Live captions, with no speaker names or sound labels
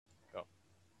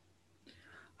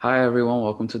Hi everyone,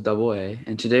 welcome to Double A,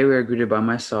 and today we are greeted by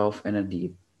myself and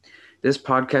Adib. This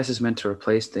podcast is meant to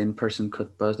replace the in-person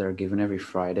khutbahs that are given every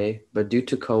Friday, but due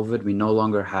to COVID, we no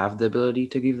longer have the ability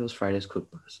to give those Fridays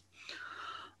khutbahs.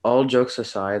 All jokes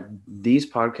aside, these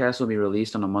podcasts will be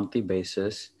released on a monthly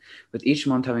basis, with each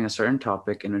month having a certain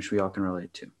topic in which we all can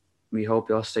relate to. We hope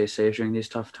you all stay safe during these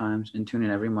tough times and tune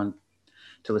in every month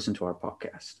to listen to our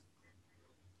podcast.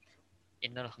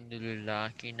 إن الحمد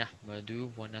لله نحمده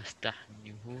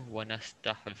ونستعينه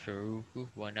ونستغفره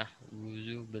ونعوذ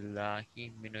بالله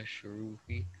من شرور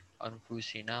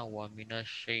أنفسنا ومن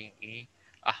الشيء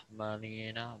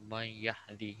أعمالنا من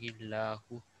يهده الله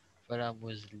فلا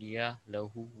مضل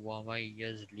له ومن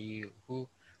يضلله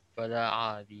فلا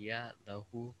هادي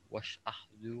له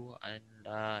وأشهد أن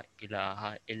لا إله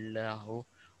إلا هو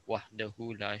وحده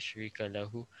لا شريك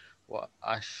له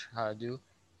وأشهد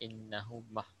إنه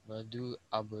محمد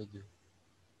عبده.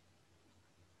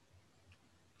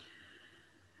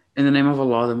 In the name of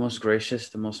Allah, the most gracious,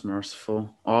 the most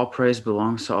merciful, all praise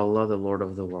belongs to Allah, the Lord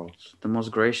of the worlds, the most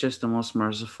gracious, the most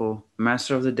merciful,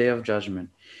 Master of the Day of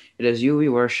Judgment. It is you we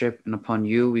worship, and upon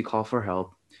you we call for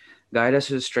help. Guide us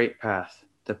to the straight path,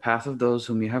 the path of those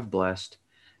whom you have blessed,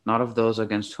 not of those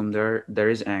against whom there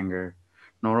is anger,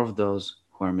 nor of those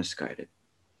who are misguided.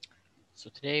 So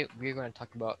today we're going to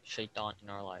talk about shaitan in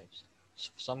our lives.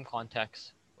 So for some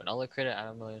context, when Allah created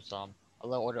Adam alayhi salam,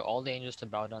 Allah ordered all the angels to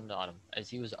bow down to Adam as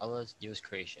he was Allah's newest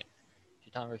creation.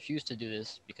 Shaitan refused to do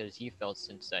this because he felt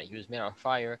since that he was made out of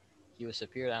fire, he was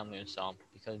superior to Adam alayhi salam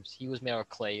because he was made out of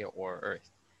clay or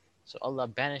earth. So Allah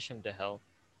banished him to hell,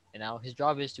 and now his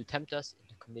job is to tempt us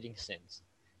into committing sins.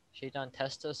 Shaitan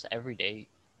tests us every day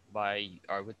by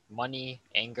our with money,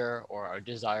 anger, or our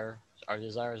desires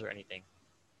or anything.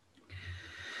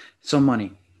 So,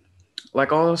 money.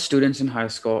 Like all students in high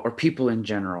school, or people in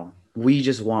general, we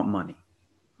just want money.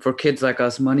 For kids like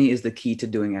us, money is the key to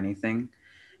doing anything.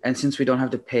 And since we don't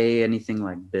have to pay anything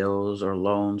like bills or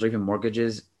loans or even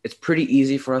mortgages, it's pretty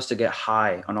easy for us to get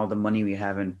high on all the money we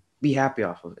have and be happy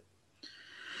off of it.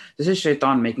 This is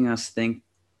Shaitan making us think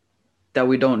that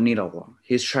we don't need Allah.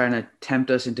 He's trying to tempt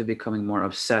us into becoming more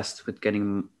obsessed with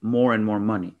getting more and more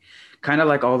money. Kind of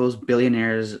like all those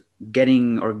billionaires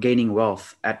getting or gaining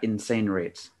wealth at insane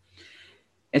rates.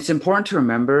 It's important to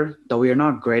remember that we are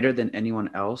not greater than anyone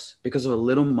else because of a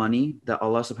little money that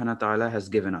Allah subhanahu wa ta'ala has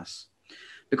given us.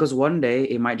 Because one day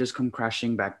it might just come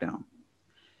crashing back down.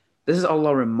 This is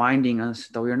Allah reminding us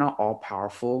that we are not all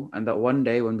powerful and that one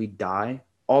day when we die,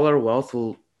 all our wealth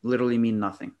will literally mean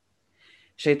nothing.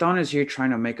 Shaitan is here trying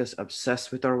to make us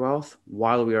obsessed with our wealth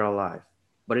while we are alive.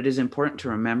 But it is important to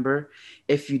remember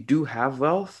if you do have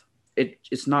wealth,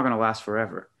 it's not going to last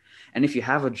forever. And if you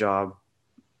have a job,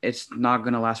 it's not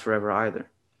going to last forever either.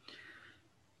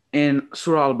 In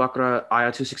Surah Al Baqarah,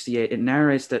 Ayah 268, it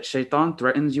narrates that Shaitan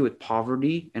threatens you with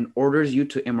poverty and orders you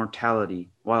to immortality,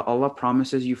 while Allah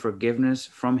promises you forgiveness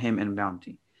from Him and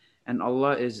bounty. And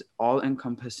Allah is all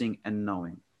encompassing and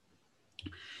knowing.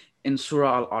 In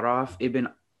Surah Al Araf,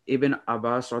 Ibn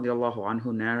Abbas radiallahu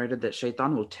anhu narrated that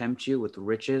Shaitan will tempt you with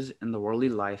riches in the worldly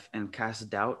life and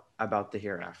cast doubt about the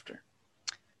hereafter.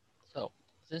 So,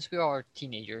 since we are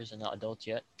teenagers and not adults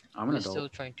yet, I'm an we're adult. still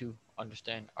trying to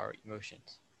understand our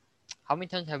emotions. How many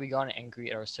times have we gotten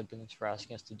angry at our siblings for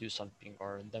asking us to do something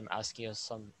or them asking us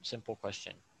some simple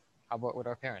question? How about with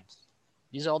our parents?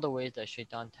 These are all the ways that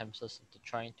Shaitan tempts us into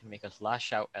trying to make us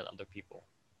lash out at other people.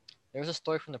 There was a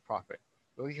story from the Prophet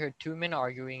where we heard two men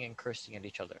arguing and cursing at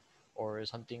each other, or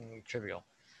something trivial.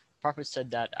 The Prophet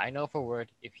said that I know for a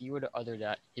word, if he were to utter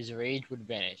that, his rage would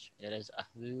vanish. That is,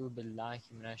 A'udhu billahi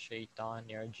minash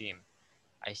shaitanir rajim.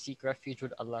 I seek refuge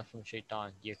with Allah from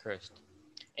shaitan, the accursed.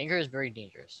 Anger is very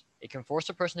dangerous. It can force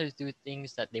a person to do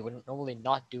things that they would normally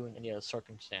not do in any other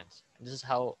circumstance. And this is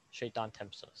how shaitan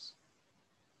tempts us.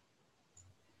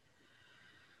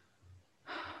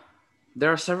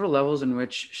 There are several levels in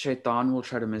which Shaitan will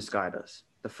try to misguide us.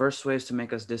 The first way is to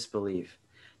make us disbelieve.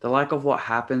 The like of what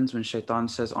happens when Shaitan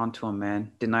says unto a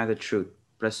man, deny the truth.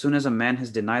 But as soon as a man has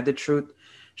denied the truth,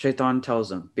 Shaitan tells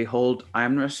him, behold, I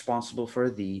am responsible for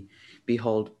thee.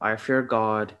 Behold, I fear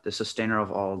God, the sustainer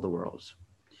of all the worlds.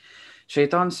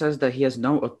 Shaitan says that he has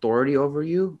no authority over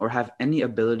you or have any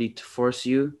ability to force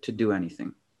you to do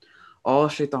anything. All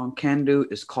Shaitan can do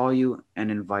is call you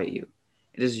and invite you.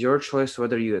 It is your choice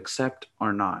whether you accept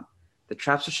or not. The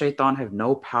traps of Shaitan have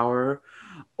no power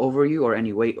over you or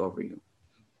any weight over you.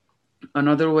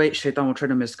 Another way Shaitan will try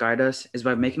to misguide us is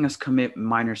by making us commit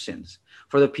minor sins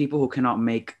for the people who cannot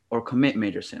make or commit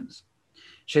major sins.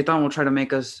 Shaitan will try to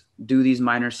make us do these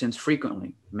minor sins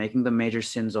frequently, making the major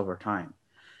sins over time.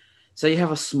 Say you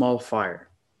have a small fire.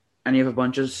 and you have a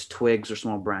bunch of twigs or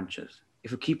small branches.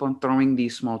 If you keep on throwing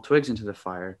these small twigs into the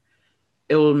fire,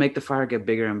 it will make the fire get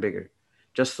bigger and bigger.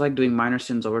 Just like doing minor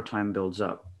sins over time builds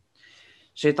up.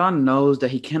 Shaitan knows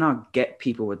that he cannot get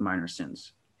people with minor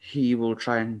sins. He will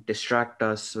try and distract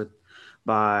us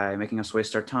by making us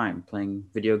waste our time playing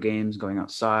video games, going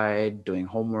outside, doing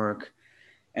homework,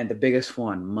 and the biggest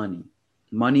one, money.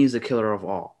 Money is the killer of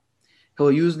all.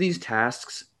 He'll use these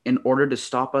tasks in order to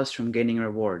stop us from gaining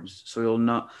rewards, so we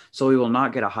will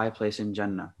not get a high place in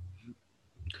Jannah.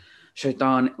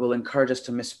 Shaitan will encourage us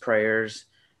to miss prayers,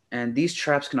 and these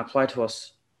traps can apply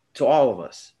to all of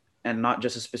us, and not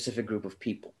just a specific group of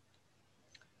people.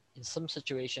 In some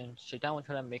situations, Shaitan will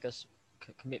try to make us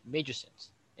commit major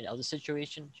sins. In other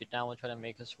situations, Shaitan will try to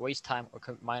make us waste time or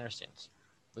commit minor sins.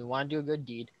 When we want to do a good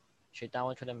deed, Shaitan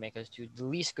will try to make us do the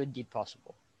least good deed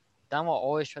possible. Shaitan will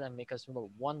always try to make us move up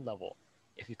one level.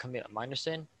 If you commit a minor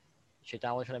sin,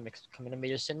 Shaitan will try to make us commit a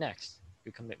major sin next. If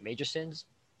we commit major sins,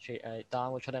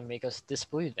 Shaitan will try to make us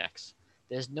disbelieve next.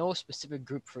 There's no specific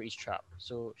group for each trap,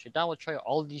 so Shaitan will try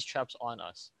all of these traps on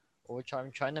us, or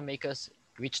trying to make us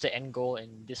reach the end goal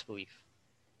in disbelief.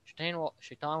 Shaitan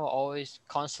will always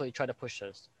constantly try to push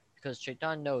us because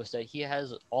Shaitan knows that he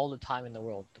has all the time in the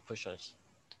world to push us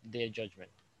to the day of judgment.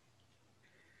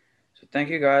 So thank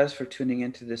you guys for tuning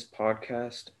into this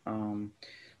podcast.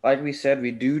 Like we said,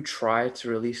 we do try to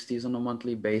release these on a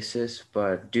monthly basis,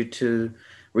 but due to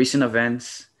recent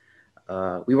events,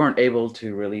 we weren't able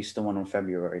to release the one in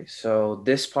February. So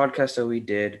this podcast that we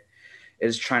did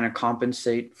is trying to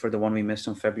compensate for the one we missed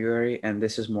in February, and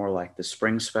this is more like the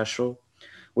spring special.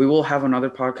 We will have another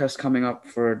podcast coming up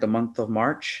for the month of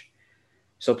March,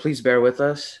 so please bear with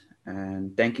us.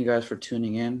 And thank you guys for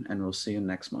tuning in, and we'll see you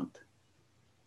next month.